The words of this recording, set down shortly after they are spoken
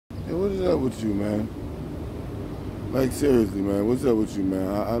up with you, man? Like, seriously, man, what's up with you, man?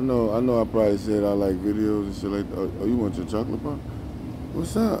 I know I probably said I like videos and shit like that. Oh, you want your chocolate bar?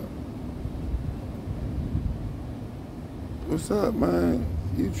 What's up? What's up, man?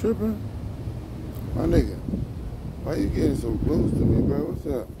 You tripping? My nigga, why you getting so close to me, bro? What's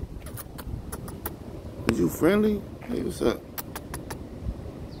up? Is you friendly? Hey, what's up?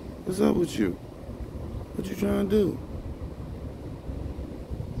 What's up with you? What you trying to do?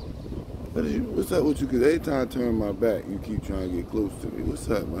 What's up with you? Because every time I turn my back, you keep trying to get close to me. What's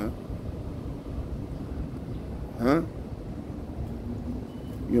up, man? Huh?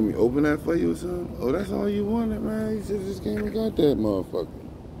 You want me to open that for you or something? Oh, that's all you wanted, man. You should just came and got that motherfucker.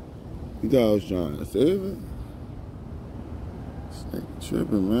 You thought I was trying to save it? This nigga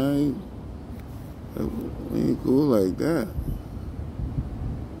tripping, man. We ain't cool like that.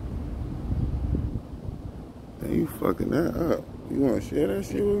 Man, you fucking that up. You want to share that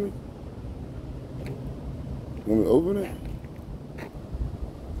shit with me? Want me to open it?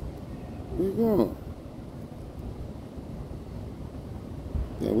 Where you going?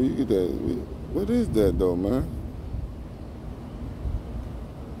 Yeah, where you get that? What is that though, man?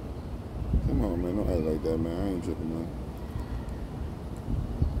 Come on, man. Don't act like that, man. I ain't tripping, man.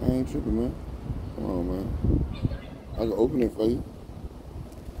 I ain't tripping, man. Come on, man. I can open it for you.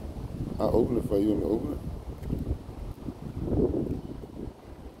 I'll open it for you. You want me to open it?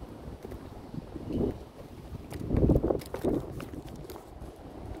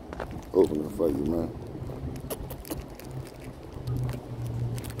 Open it for you, man.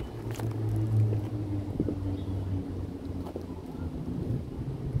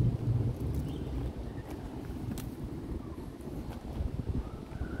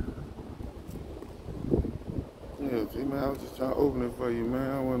 Yeah, see, man, I was just trying to open it for you,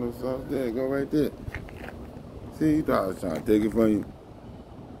 man. I want no sauce there. Go right there. See, you thought I was trying to take it from you.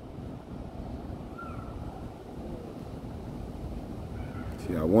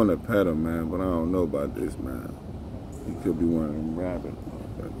 See, I want to pet him, man, but I don't know about this, man. He could be one of them rabbit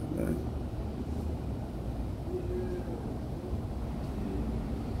motherfuckers, man.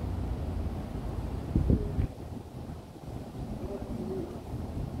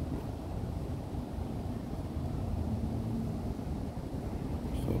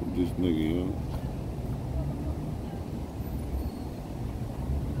 So this nigga, yo.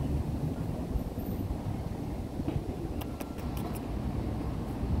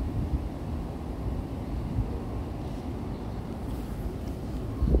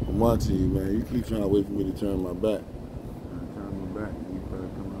 I'm watching you, man. You keep trying to wait for me to turn my back. I turn my back, and you better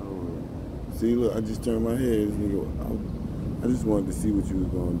come over. See, look, I just turned my head. This nigga, I just wanted to see what you was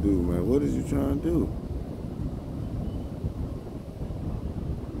gonna do, man. What is you trying to do?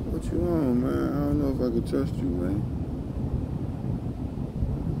 What you on, man? I don't know if I can trust you, man.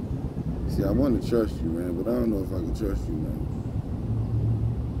 See, I want to trust you, man, but I don't know if I can trust you, man.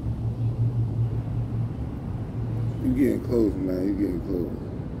 You getting close, man. You getting close.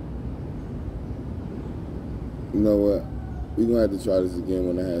 You know what? We gonna have to try this again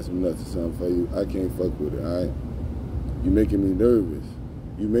when I have some nuts or something for you. I can't fuck with it, alright? You making me nervous.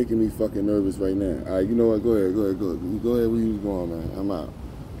 You making me fucking nervous right now. Alright, you know what? Go ahead. You go ahead where you was going, man. I'm out.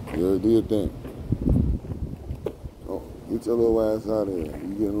 You do your thing. Oh, get your little ass out of here.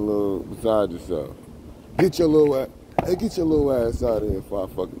 You getting a little beside yourself. Get your little ass. Hey, get your little ass out of here before I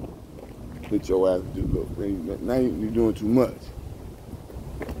fucking hit your ass with this little thing. Now you're doing too much.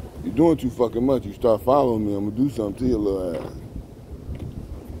 You're doing too fucking much. You start following me, I'm gonna do something to your little ass.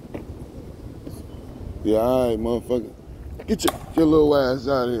 Yeah, alright, motherfucker. Get your little ass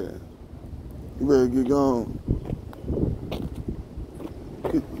out of here. You better get gone.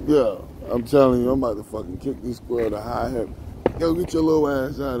 Yeah, I'm telling you, I'm about to fucking kick this squirrel to high heaven. Yo, get your little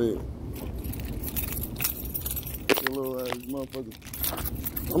ass out of here. Get your little ass, motherfucker.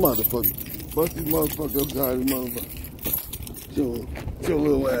 I'm about to fucking bust these motherfuckers upside these motherfuckers. Get your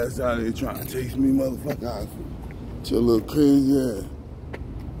little ass out of here trying to chase me, motherfucker. Get your little crazy ass.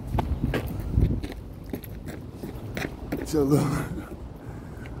 Get your little...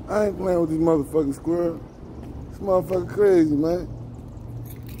 I ain't playing with this motherfucking squirrel. This motherfucker crazy, man.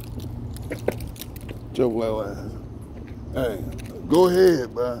 Get your little ass. Hey, go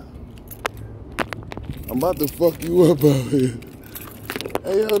ahead, bro. I'm about to fuck you up out here.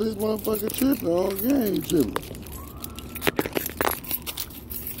 Hey, yo, this motherfucker tripping. Oh, game tripping.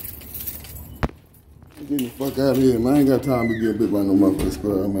 Get the fuck out of here, man. I ain't got time to get bit by no motherfucking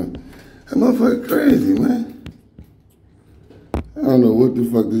squirrel, man. That motherfucker crazy, man. I don't know what the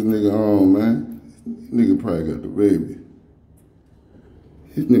fuck this nigga on, man. This nigga probably got the baby.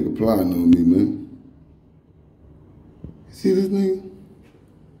 This nigga plotting on me, man. You see this nigga?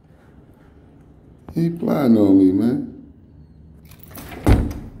 He plotting on me, man.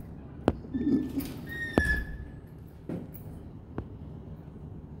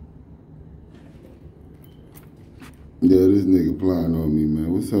 Yeah, this nigga plotting on me,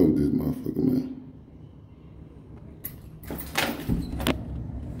 man. What's up with this motherfucker, man?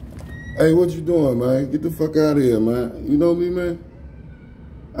 Hey, what you doing, man? Get the fuck out of here, man. You know me, man?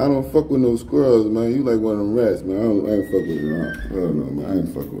 I don't fuck with no squirrels, man. You like one of them rats, man. I ain't fuck with them. Hell no, man. I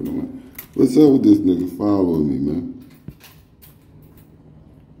ain't fuck with them, man. What's up with this nigga following me, man?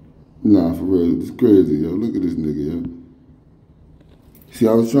 Nah, for real. It's crazy, yo. Look at this nigga, yo. See,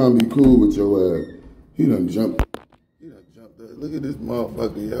 I was trying to be cool with your ass. He done jumped. Look at this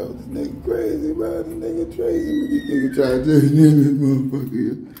motherfucker, yo. This nigga crazy, bro. This nigga crazy. This nigga trying to chase me in this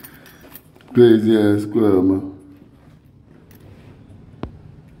motherfucker, yo. Crazy ass squirrel, man.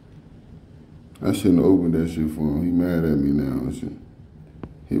 I shouldn't have opened that shit for him. He mad at me now and shit.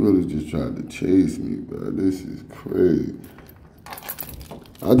 He really just tried to chase me, bro. This is crazy.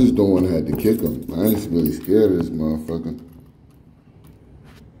 I just don't want to have to kick him. I ain't really scared of this motherfucker.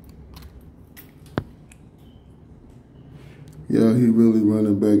 Yo, he really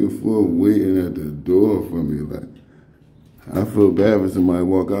running back and forth, waiting at the door for me. Like, I feel bad if somebody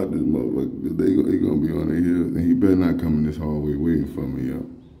walk out this motherfucker. They gonna be on their heels, and he better not come in this hallway waiting for me, yo.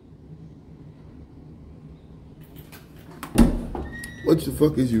 What the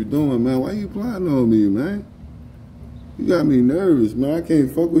fuck is you doing, man? Why you plotting on me, man? You got me nervous, man. I can't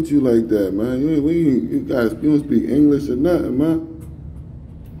fuck with you like that, man. You don't speak English or nothing, man.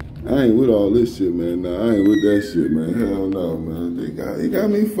 I ain't with all this shit, man. Nah, I ain't with that shit, man. Hell no, man. He got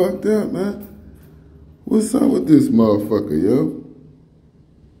me fucked up, man. What's up with this motherfucker, yo?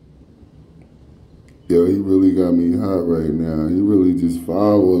 Yo, he really got me hot right now. He really just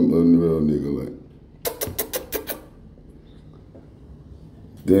following a real nigga, like.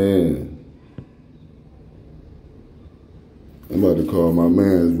 Damn. I'm about to call my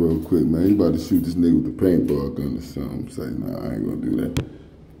mans real quick, man. He about to shoot this nigga with the paintball gun or something. Say, nah, I ain't gonna do that.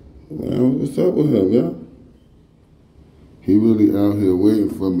 Man, what's up with him, yo? He really out here waiting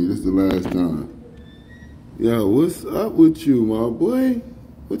for me. This is the last time. Yo, what's up with you, my boy?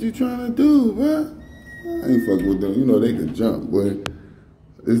 What you trying to do, man? I ain't fucking with them. You know they can jump, boy.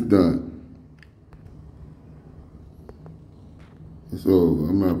 It's done. It's over.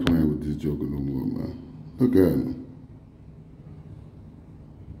 I'm not playing with this joker no more, man. Look at him.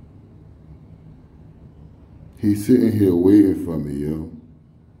 He's sitting here waiting for me, yo.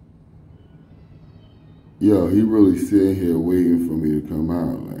 Yo, he really sitting here waiting for me to come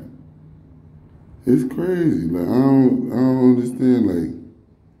out, like. It's crazy. Like, I don't understand,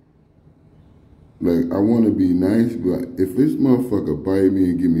 like I want to be nice, but if this motherfucker bite me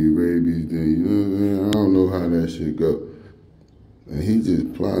and give me rabies, then, you know what I'm saying? I don't know how that shit go. And he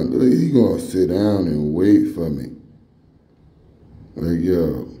just plotting. Like, he gonna sit down and wait for me. Like,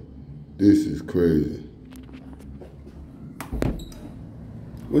 yo, this is crazy.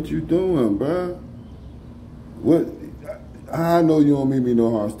 What you doing, bruh? What? I know you don't mean me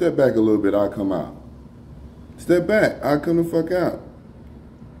no harm. Step back a little bit, I'll come out. Step back, I'll come the fuck out.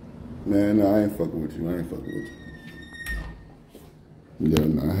 Man, no, I ain't fucking with you. I ain't fucking with you. Yeah,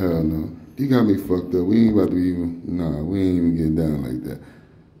 nah, hell no. He got me fucked up. We ain't about to even, nah, we ain't even getting down like that.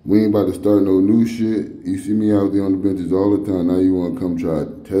 We ain't about to start no new shit. You see me out there on the benches all the time. Now you want to come try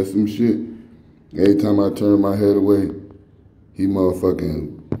to test some shit. Every time I turn my head away, he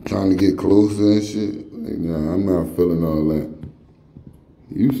motherfucking trying to get closer and shit. Like, nah, I'm not feeling all that.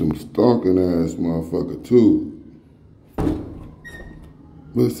 You some stalking ass motherfucker too.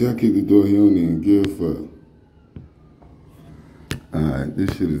 But see, I kicked the door, he don't even give a fuck. Alright, this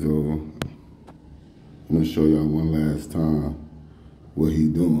shit is over. I'm gonna show y'all one last time what he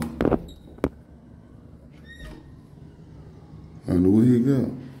doing. I know where he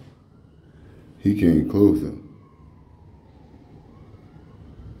go. He came closer.